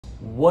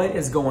What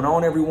is going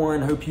on,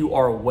 everyone? Hope you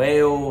are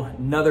well.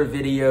 Another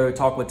video,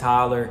 Talk with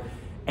Tyler.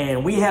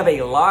 And we have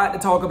a lot to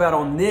talk about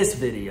on this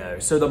video.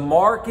 So the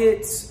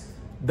markets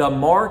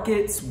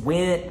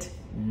went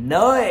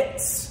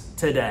nuts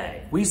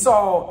today. I'm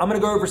gonna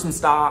go over some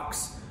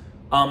stocks.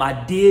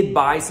 I did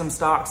buy some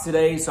stocks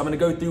today. So I'm gonna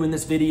go through in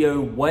this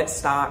video what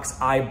stocks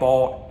I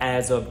bought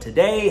as of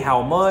today,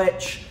 how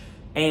much,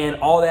 and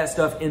all that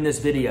stuff in this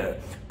video.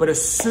 But a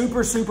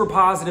super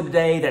positive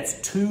day.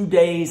 That's 2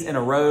 days in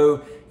a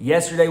row.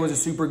 Yesterday was a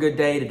super good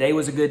day. Today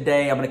was a good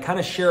day. I'm going to kind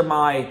of share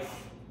my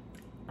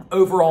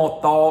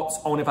overall thoughts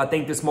on if I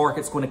think this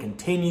market's going to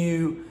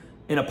continue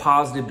in a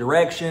positive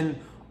direction.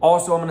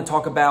 Also, I'm going to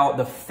talk about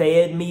the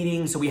Fed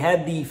meeting. So we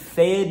had the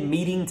Fed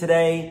meeting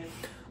today.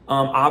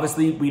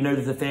 Obviously, we know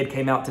that the Fed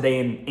came out today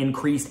and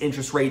increased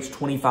interest rates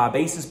 25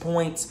 basis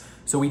points.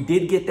 So we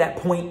did get that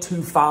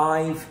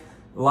 0.25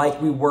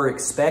 like we were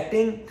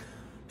expecting.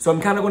 So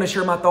I'm kind of going to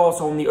share my thoughts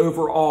on the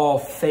overall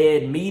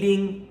Fed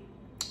meeting.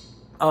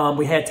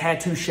 We had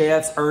Tattoo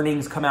Chef's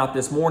earnings come out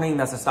this morning.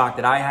 That's a stock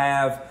that I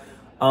have.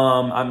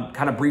 I'm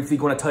kind of briefly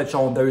going to touch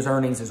on those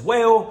earnings as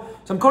well.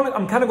 So I'm kind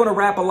of going to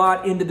wrap a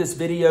lot into this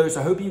video.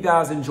 So I hope you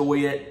guys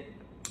enjoy it.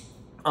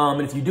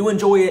 And if you do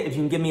enjoy it, if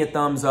you can give me a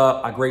thumbs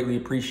up, I greatly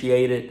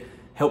appreciate it.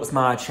 Helps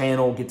my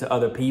channel get to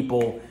other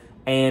people.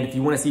 And if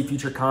you want to see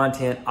future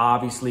content,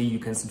 obviously you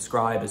can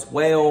subscribe as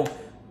well.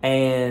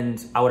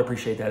 And I would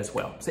appreciate that as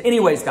well. So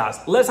anyways, guys,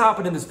 let's hop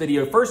into this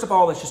video. First of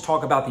all, let's just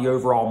talk about the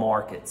overall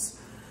markets.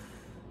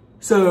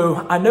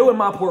 So I know in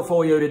my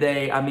portfolio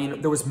today, I mean,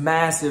 there was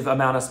massive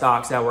amount of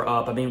stocks that were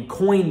up. I mean,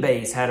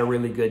 Coinbase had a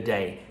really good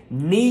day.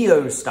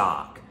 NEO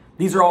stock,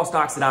 these are all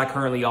stocks that I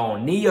currently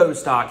own. NEO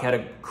stock had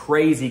a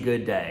crazy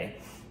good day.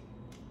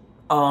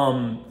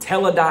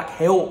 Teladoc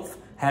Health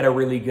had a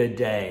really good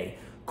day.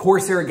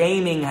 Corsair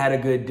Gaming had a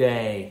good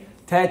day.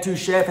 Tattoo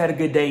Chef had a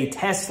good day.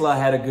 Tesla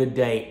had a good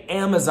day.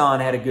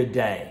 Amazon had a good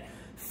day.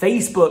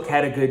 Facebook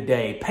had a good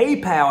day.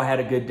 PayPal had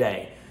a good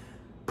day.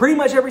 Pretty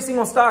much every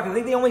single stock. I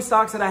think the only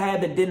stocks that I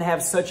had that didn't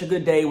have such a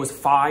good day was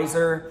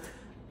Pfizer.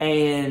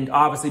 And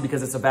obviously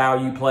because it's a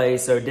value play,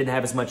 so it didn't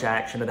have as much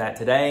action of that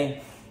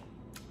today.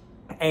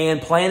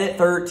 And Planet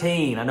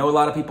 13. I know a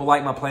lot of people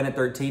like my Planet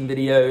 13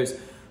 videos.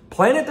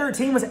 Planet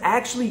 13 was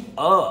actually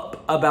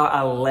up about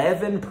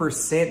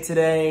 11%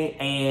 today.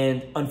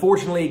 And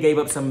unfortunately, it gave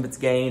up some of its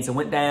gains and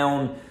went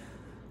down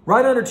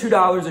right under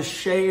 $2 a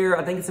share.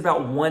 I think it's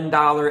about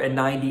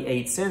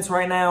 $1.98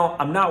 right now.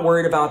 I'm not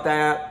worried about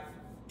that.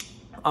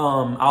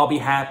 I'll be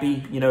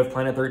happy, you know, if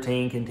Planet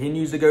 13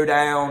 continues to go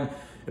down.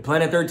 If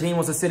Planet 13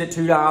 wants to sit at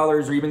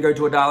 $2 or even go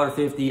to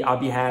 $1.50, I'll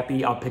be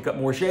happy. I'll pick up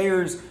more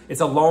shares. It's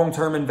a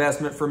long-term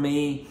investment for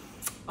me.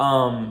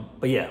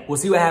 But yeah, we'll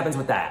see what happens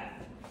with that.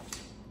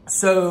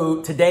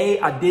 So today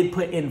I did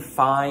put in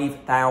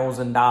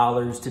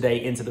 $5,000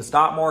 today into the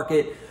stock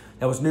market.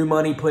 That was new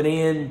money put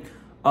in.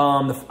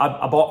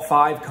 I bought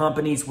 5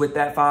 companies with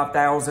that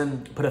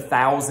 $5,000, put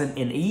 $1,000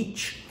 in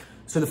each.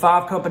 So the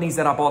 5 companies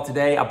that I bought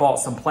today, I bought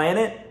some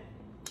Planet.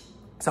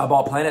 So I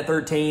bought Planet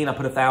 13. I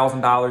put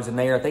 $1,000 in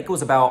there. I think it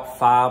was about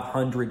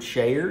 500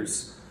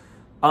 shares.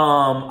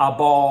 I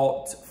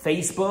bought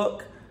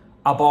Facebook.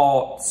 I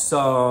bought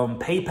some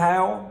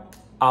PayPal.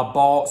 I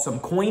bought some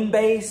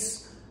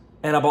Coinbase.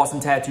 And I bought some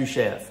Tattoo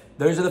Chef.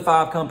 Those are the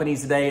 5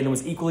 companies today, and it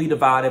was equally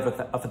divided with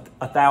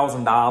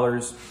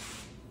 $1,000.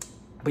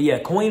 But yeah,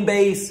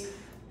 Coinbase,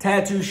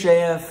 Tattoo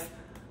Chef,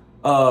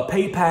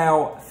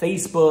 PayPal,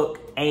 Facebook,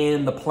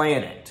 and the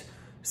Planet.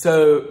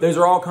 So those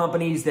are all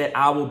companies that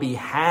I will be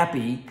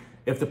happy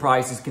if the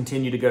prices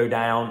continue to go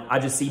down. I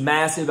just see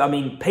massive, I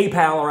mean,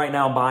 PayPal right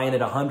now I'm buying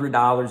at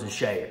 $100 a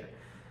share.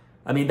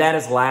 I mean, that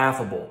is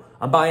laughable.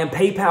 I'm buying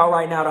PayPal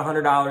right now at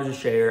 $100 a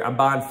share. I'm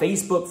buying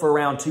Facebook for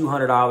around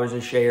 $200 a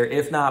share,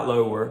 if not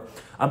lower.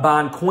 I'm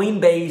buying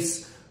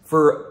Coinbase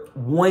for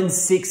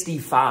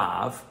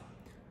 $165.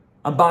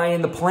 I'm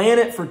buying the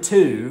Planet for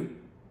 $2.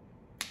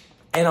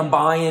 And I'm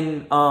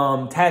buying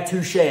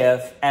Tattoo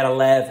Chef at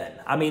 $11.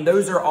 I mean,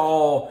 those are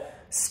all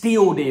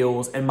steal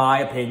deals in my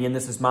opinion.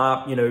 This is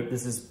my, you know,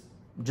 this is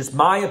just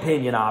my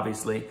opinion,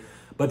 obviously.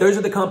 But those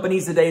are the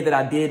companies today that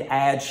I did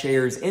add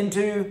shares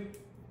into.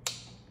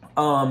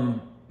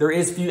 There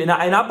is few, and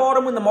I bought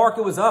them when the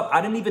market was up.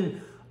 I didn't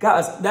even,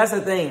 guys, that's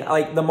the thing.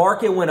 Like, the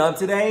market went up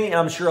today, and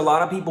I'm sure a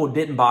lot of people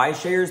didn't buy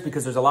shares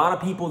because there's a lot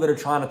of people that are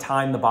trying to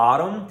time the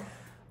bottom.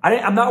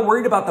 I'm not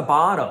worried about the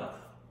bottom.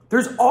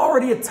 There's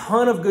already a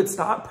ton of good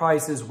stock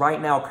prices right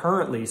now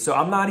currently. So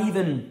I'm not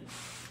even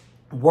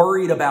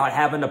worried about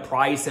having to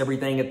price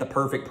everything at the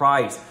perfect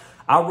price.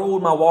 I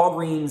rolled my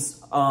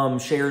Walgreens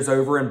shares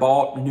over and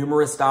bought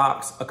numerous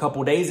stocks a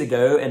couple days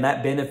ago, and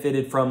that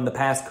benefited from the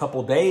past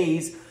couple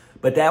days.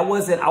 But I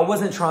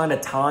wasn't trying to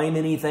time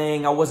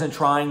anything. I wasn't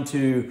trying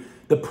to,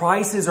 the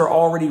prices are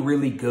already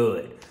really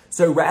good.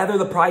 So rather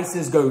the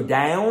prices go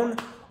down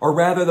or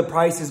rather the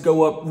prices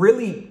go up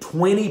really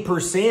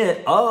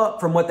 20% up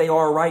from what they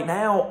are right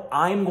now,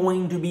 I'm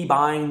going to be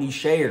buying these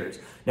shares.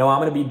 Now, I'm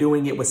going to be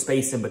doing it with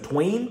space in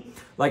between.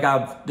 Like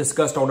I've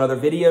discussed on other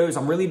videos,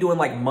 I'm really doing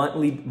like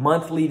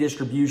monthly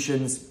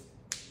distributions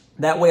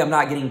That way I'm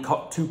not getting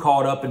too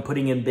caught up in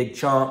putting in big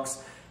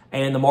chunks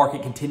and the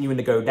market continuing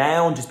to go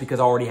down just because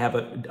I already have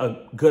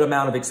a good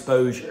amount of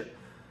exposure.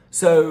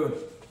 So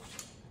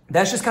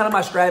that's just kind of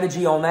my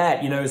strategy on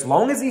that. You know, as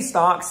long as these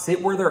stocks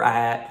sit where they're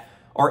at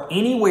or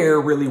anywhere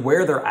really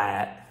where they're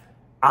at,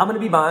 I'm going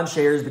to be buying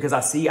shares because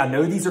I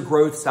know these are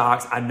growth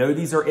stocks. I know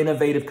these are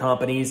innovative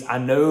companies. I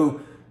know,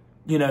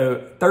 you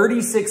know,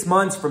 36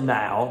 months from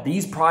now,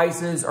 these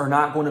prices are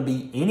not going to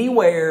be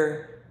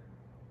anywhere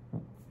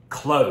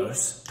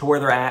close to where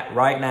they're at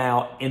right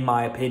now, in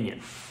my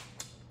opinion.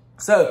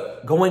 So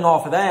going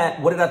off of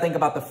that, what did I think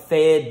about the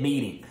Fed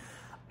meeting?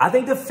 I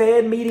think the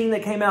Fed meeting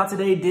that came out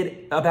today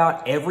did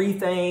about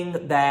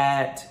everything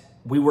that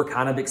we were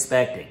kind of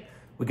expecting.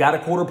 We got a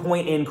 1/4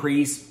 point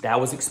increase. That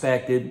was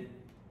expected.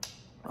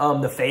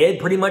 The Fed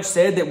pretty much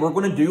said that we're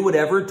going to do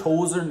whatever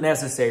tools are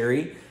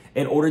necessary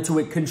in order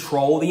to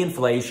control the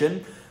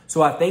inflation.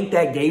 So I think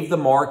that gave the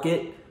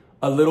market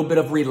a little bit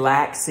of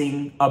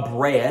relaxing a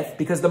breath,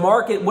 because the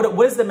market,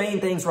 what is the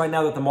main things right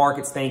now that the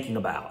market's thinking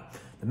about?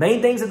 The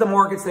main things that the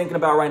market's thinking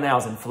about right now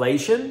is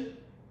inflation,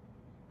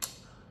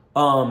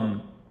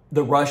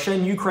 the Russia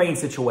and Ukraine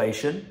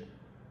situation,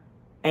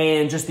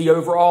 and just the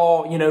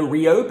overall, you know,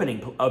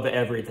 reopening of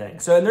everything.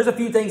 So, and there's a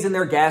few things in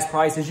there, gas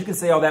prices, you can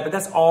say all that, but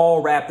that's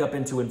all wrapped up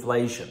into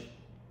inflation.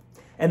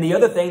 And the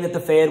other thing that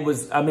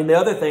the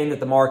other thing that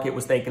the market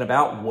was thinking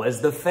about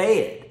was the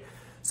Fed.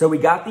 So we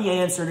got the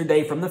answer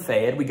today from the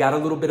Fed. We got a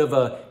little bit of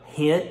a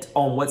hint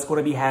on what's going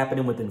to be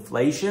happening with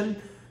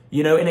inflation,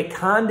 you know, and it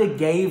kind of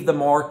gave the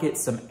market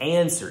some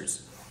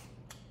answers.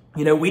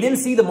 You know, we didn't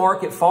see the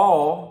market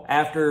fall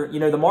after, you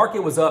know, the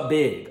market was up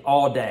big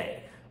all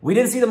day. We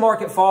didn't see the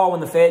market fall when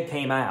the Fed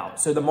came out.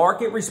 So the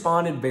market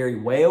responded very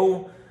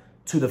well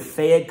to the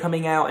Fed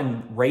coming out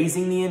and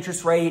raising the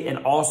interest rate,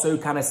 and also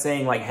kind of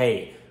saying like,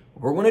 hey,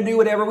 we're going to do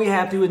whatever we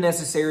have to as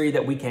necessary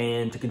that we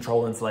can to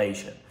control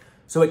inflation.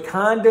 So it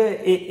kind of,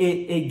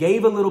 it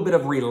gave a little bit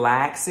of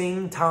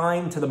relaxing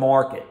time to the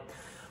market.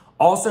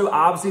 Also,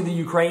 obviously, the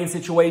Ukraine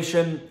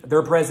situation,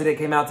 their president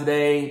came out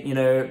today. You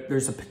know,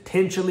 there's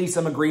potentially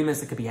some agreements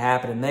that could be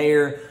happening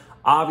there.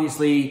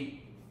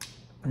 Obviously,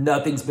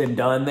 nothing's been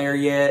done there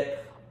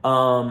yet.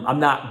 I'm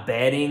not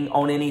betting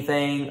on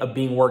anything of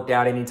being worked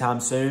out anytime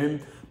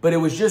soon, but it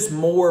was just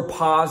more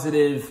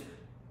positive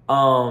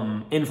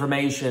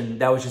information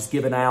that was just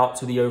given out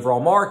to the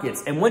overall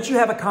markets. And once you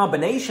have a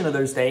combination of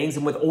those things,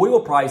 and with oil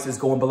prices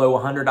going below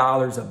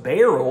 $100 a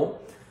barrel,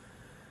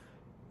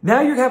 now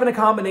you're having a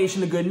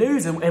combination of good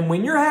news. And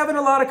when you're having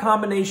a lot of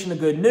combination of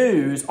good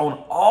news on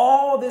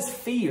all this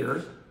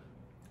fear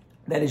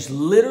that has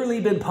literally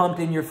been pumped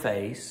in your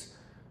face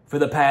for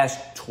the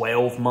past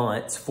 12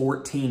 months,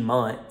 14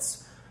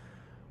 months,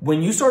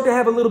 when you start to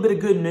have a little bit of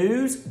good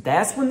news,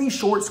 that's when these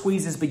short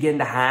squeezes begin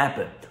to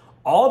happen.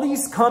 All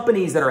these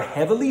companies that are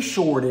heavily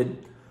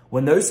shorted,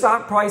 when those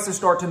stock prices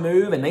start to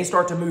move and they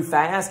start to move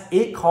fast,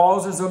 it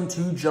causes them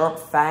to jump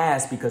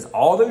fast because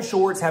all those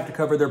shorts have to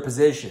cover their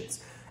positions.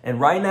 And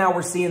right now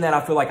we're seeing that,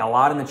 I feel like, a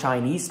lot in the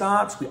Chinese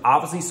stocks. We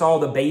obviously saw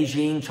the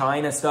Beijing,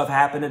 China stuff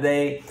happen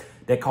today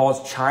that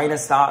caused China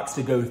stocks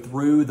to go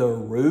through the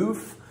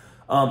roof.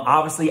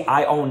 Obviously,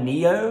 I own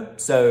NIO,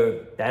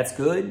 so that's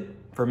good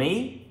for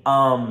me.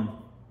 I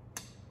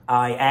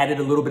added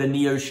a little bit of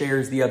NIO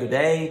shares the other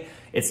day.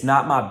 It's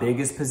not my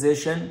biggest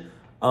position,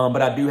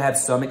 but I do have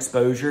some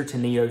exposure to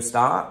NIO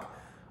stock.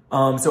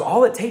 So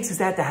all it takes is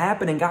that to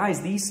happen. And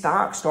guys, these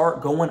stocks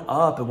start going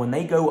up. And when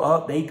they go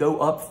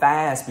up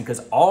fast because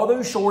all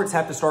those shorts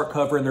have to start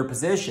covering their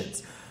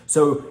positions.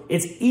 So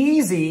it's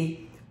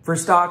easy for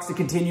stocks to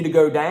continue to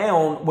go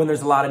down when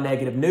there's a lot of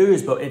negative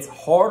news, but it's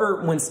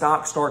harder when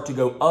stocks start to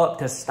go up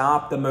to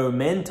stop the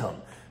momentum.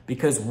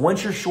 Because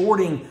once you're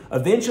shorting,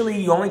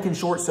 eventually you only can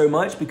short so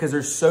much because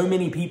there's so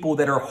many people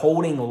that are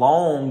holding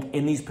long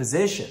in these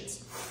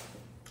positions.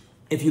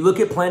 If you look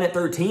at Planet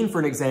 13, for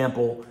an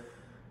example,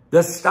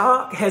 the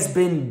stock has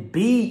been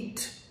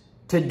beat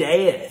to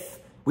death.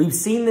 We've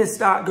seen this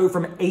stock go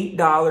from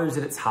 $8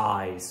 at its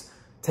highs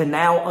to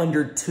now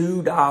under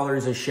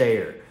 $2 a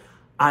share.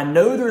 I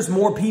know there's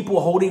more people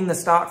holding the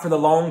stock for the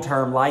long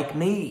term like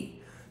me.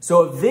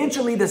 So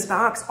eventually the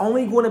stock's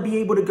only going to be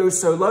able to go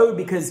so low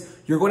because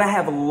you're going to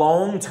have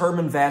long-term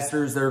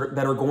investors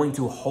that are going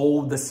to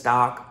hold the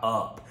stock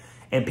up.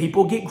 And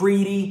people get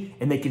greedy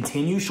and they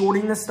continue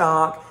shorting the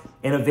stock.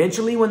 And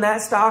eventually when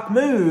that stock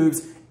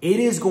moves,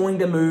 it is going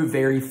to move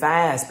very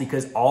fast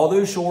because all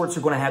those shorts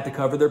are going to have to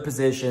cover their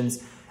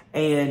positions.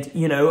 And,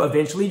 you know,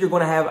 eventually you're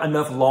going to have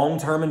enough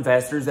long-term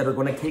investors that are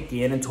going to kick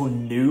in until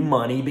new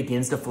money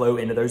begins to flow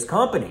into those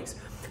companies.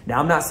 Now,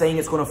 I'm not saying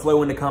it's going to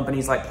flow into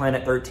companies like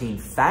Planet 13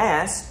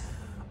 fast,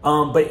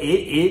 but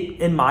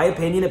in my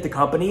opinion, if the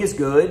company is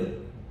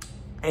good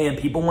and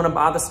people want to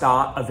buy the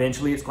stock,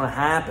 eventually it's going to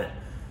happen.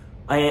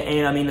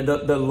 And I mean,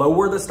 the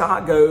lower the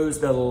stock goes,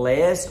 the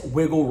less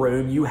wiggle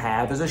room you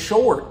have as a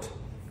short.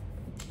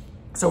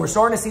 So we're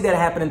starting to see that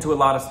happen into a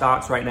lot of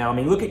stocks right now. I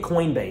mean, look at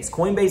Coinbase.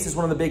 Coinbase is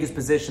one of the biggest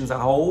positions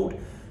I hold.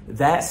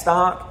 That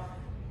stock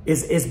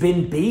is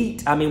been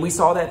beat. I mean, we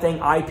saw that thing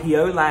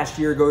IPO last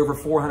year go over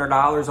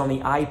 $400 on the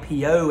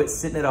IPO. It's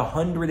sitting at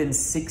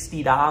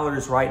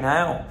 $160 right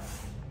now.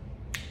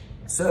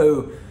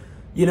 So,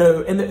 you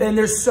know, and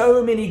there's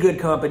so many good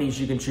companies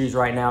you can choose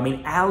right now. I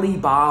mean,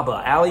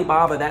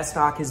 Alibaba, that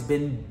stock has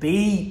been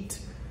beat.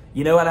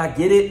 You know, and I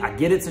get it. I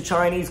get it's a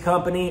Chinese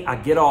company. I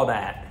get all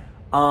that.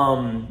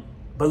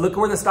 But look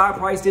where the stock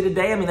price did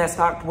today. I mean, that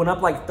stock went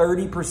up like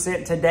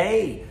 30%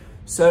 today.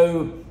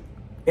 So,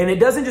 and it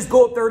doesn't just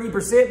go up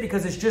 30%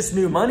 because it's just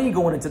new money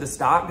going into the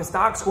stock. The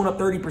stock's going up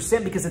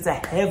 30% because it's a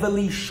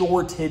heavily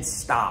shorted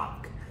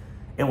stock.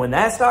 And when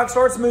that stock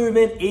starts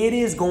moving, it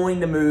is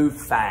going to move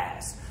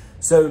fast.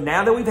 So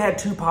now that we've had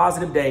 2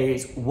 positive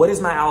days, what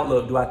is my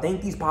outlook? Do I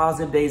think these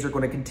positive days are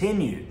going to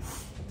continue?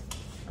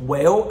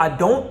 Well, I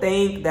don't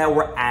think that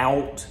we're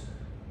out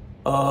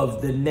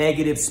of the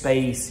negative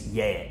space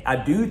yet. I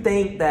do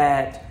think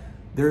that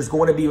there's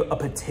going to be a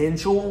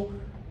potential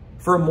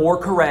for more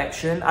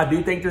correction. I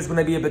do think there's going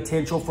to be a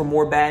potential for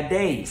more bad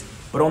days.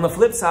 But on the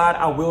flip side,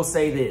 I will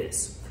say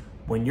this.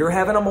 When you're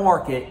having a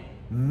market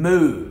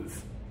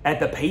move at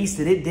the pace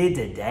that it did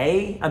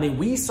today, I mean,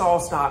 we saw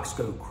stocks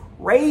go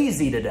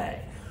crazy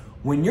today.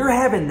 When you're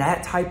having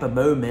that type of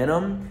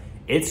momentum,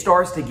 it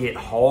starts to get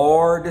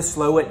hard to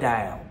slow it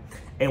down.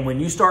 And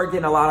when you start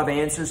getting a lot of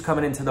answers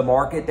coming into the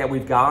market that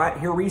we've got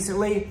here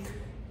recently,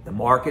 the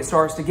market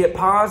starts to get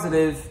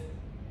positive.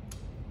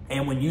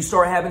 And when you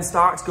start having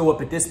stocks go up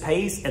at this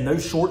pace and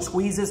those short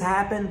squeezes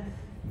happen,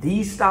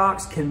 these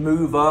stocks can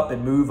move up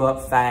and move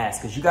up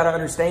fast. Because you got to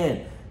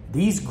understand,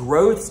 these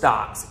growth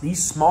stocks,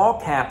 these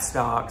small cap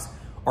stocks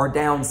are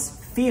down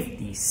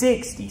 50,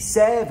 60,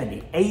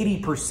 70,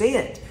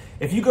 80%.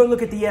 If you go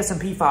look at the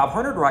S&P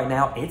 500 right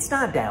now, it's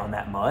not down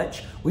that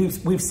much.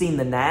 We've seen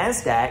the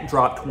NASDAQ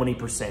drop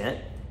 20%,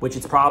 which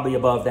it's probably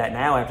above that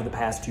now after the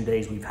past 2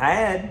 days we've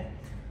had.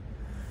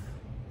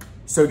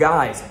 So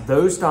guys,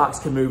 those stocks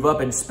can move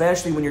up, and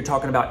especially when you're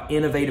talking about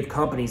innovative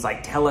companies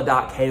like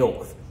Teladoc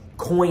Health,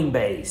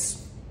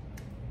 Coinbase,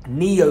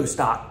 Neo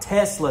stock,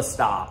 Tesla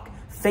stock,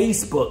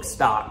 Facebook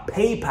stock,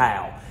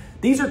 PayPal.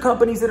 These are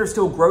companies that are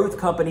still growth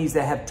companies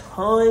that have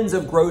tons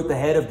of growth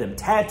ahead of them.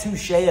 Tattoo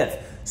Chef,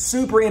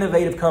 super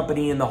innovative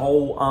company in the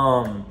whole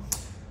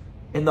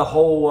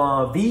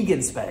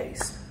vegan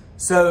space.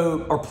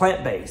 So, or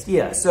plant-based,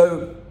 yeah.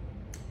 So,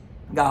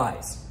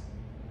 guys,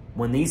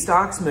 when these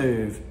stocks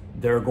move,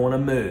 they're going to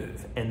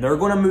move, and they're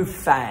going to move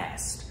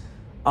fast.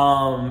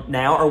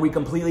 Now, are we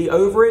completely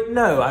over it?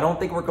 No, I don't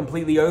think we're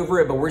completely over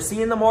it, but we're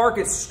seeing the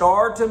market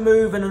start to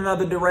move in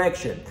another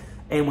direction.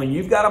 And when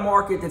you've got a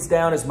market that's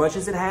down as much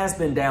as it has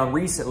been down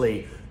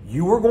recently,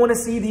 you are going to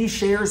see these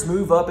shares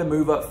move up and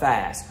move up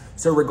fast.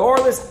 So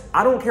regardless,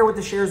 I don't care what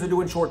the shares are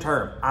doing short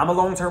term. I'm a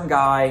long-term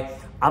guy.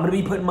 I'm going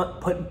to be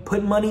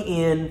putting money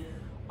in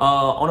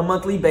on a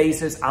monthly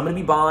basis. I'm going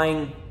to be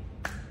buying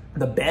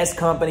the best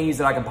companies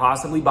that I can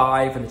possibly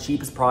buy for the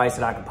cheapest price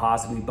that I can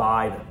possibly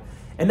buy them.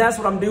 And that's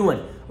what I'm doing.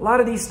 A lot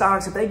of these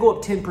stocks, if they go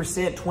up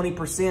 10%,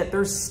 20%,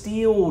 they're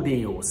steal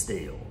deals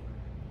still.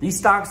 These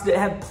stocks that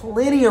have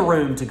plenty of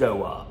room to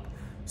go up.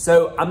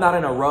 So I'm not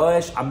in a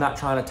rush. I'm not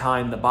trying to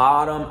time the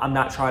bottom. I'm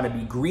not trying to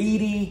be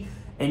greedy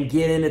and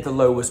get in at the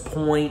lowest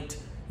point.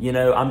 You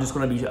know, I'm just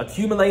going to be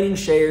accumulating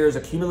shares,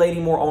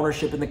 accumulating more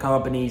ownership in the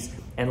companies.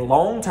 And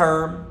long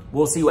term,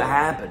 we'll see what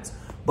happens.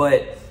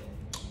 But,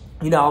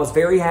 you know, I was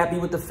very happy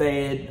with the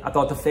Fed. I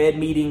thought the Fed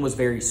meeting was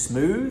very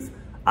smooth.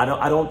 I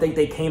don't think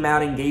they came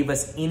out and gave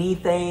us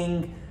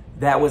anything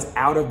that was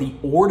out of the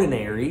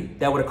ordinary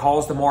that would have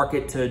caused the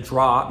market to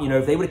drop. You know,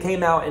 if they would have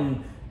came out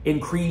and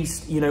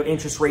increased, you know,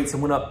 interest rates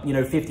and went up, you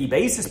know, 50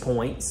 basis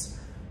points,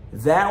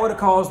 that would have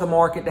caused the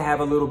market to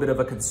have a little bit of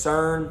a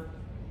concern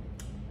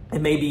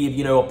and maybe,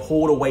 you know,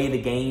 pulled away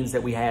the gains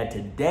that we had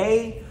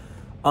today.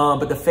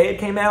 But the Fed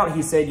came out,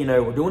 he said, you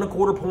know, we're doing a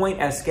quarter point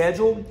as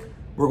scheduled.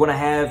 We're going to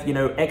have, you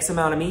know, X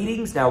amount of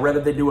meetings. Now,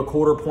 whether they do a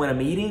quarter point a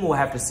meeting, we'll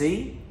have to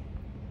see.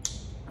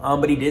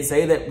 But he did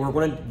say that we're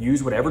going to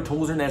use whatever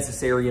tools are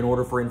necessary in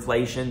order for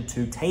inflation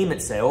to tame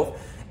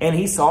itself. And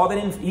he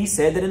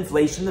said that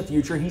inflation in the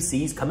future he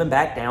sees coming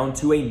back down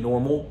to a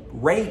normal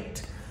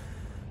rate.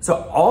 So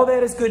all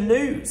that is good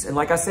news. And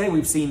like I said,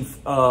 we've seen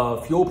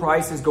fuel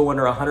prices go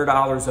under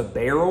 $100 a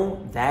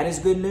barrel. That is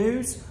good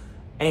news.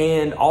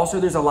 And also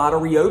there's a lot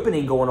of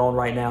reopening going on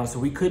right now. So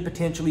we could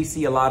potentially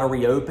see a lot of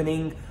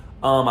reopening.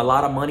 A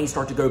lot of money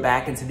start to go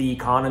back into the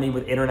economy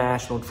with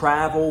international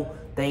travel,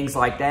 things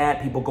like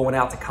that, people going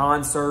out to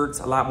concerts,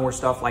 a lot more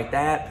stuff like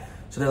that.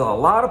 So there's a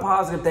lot of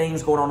positive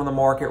things going on in the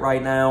market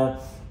right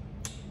now.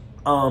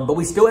 But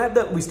we still have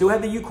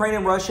the Ukraine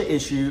and Russia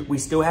issue. We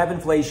still have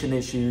inflation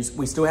issues.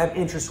 We still have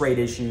interest rate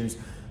issues.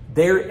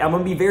 I'm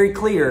going to be very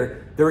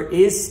clear. There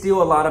is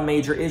still a lot of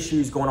major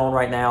issues going on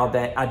right now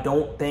that I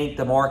don't think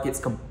the market's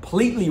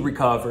completely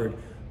recovered.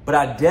 But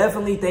I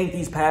definitely think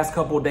these past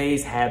couple of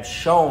days have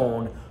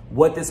shown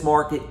what this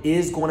market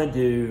is going to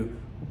do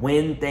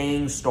when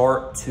things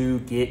start to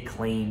get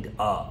cleaned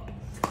up.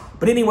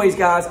 But anyways,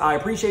 guys, I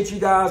appreciate you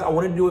guys. I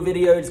wanted to do a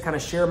video, just kind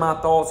of share my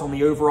thoughts on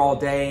the overall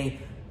day.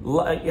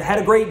 had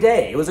a great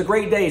day. It was a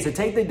great day. So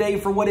take the day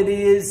for what it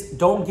is.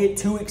 Don't get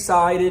too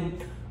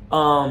excited.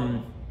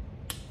 And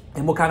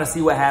we'll kind of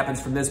see what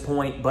happens from this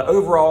point. But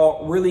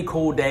overall, really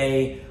cool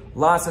day.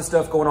 Lots of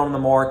stuff going on in the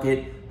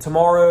market.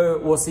 Tomorrow,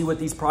 we'll see what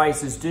these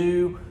prices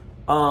do.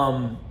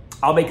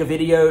 I'll make a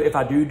video if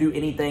I do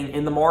anything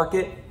in the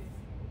market.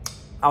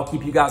 I'll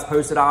keep you guys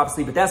posted,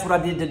 obviously. But that's what I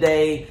did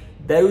today.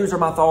 Those are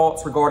my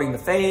thoughts regarding the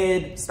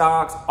Fed,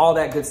 stocks, all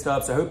that good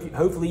stuff. So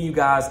hopefully you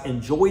guys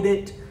enjoyed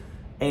it.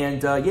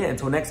 And yeah,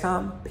 until next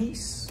time,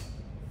 peace.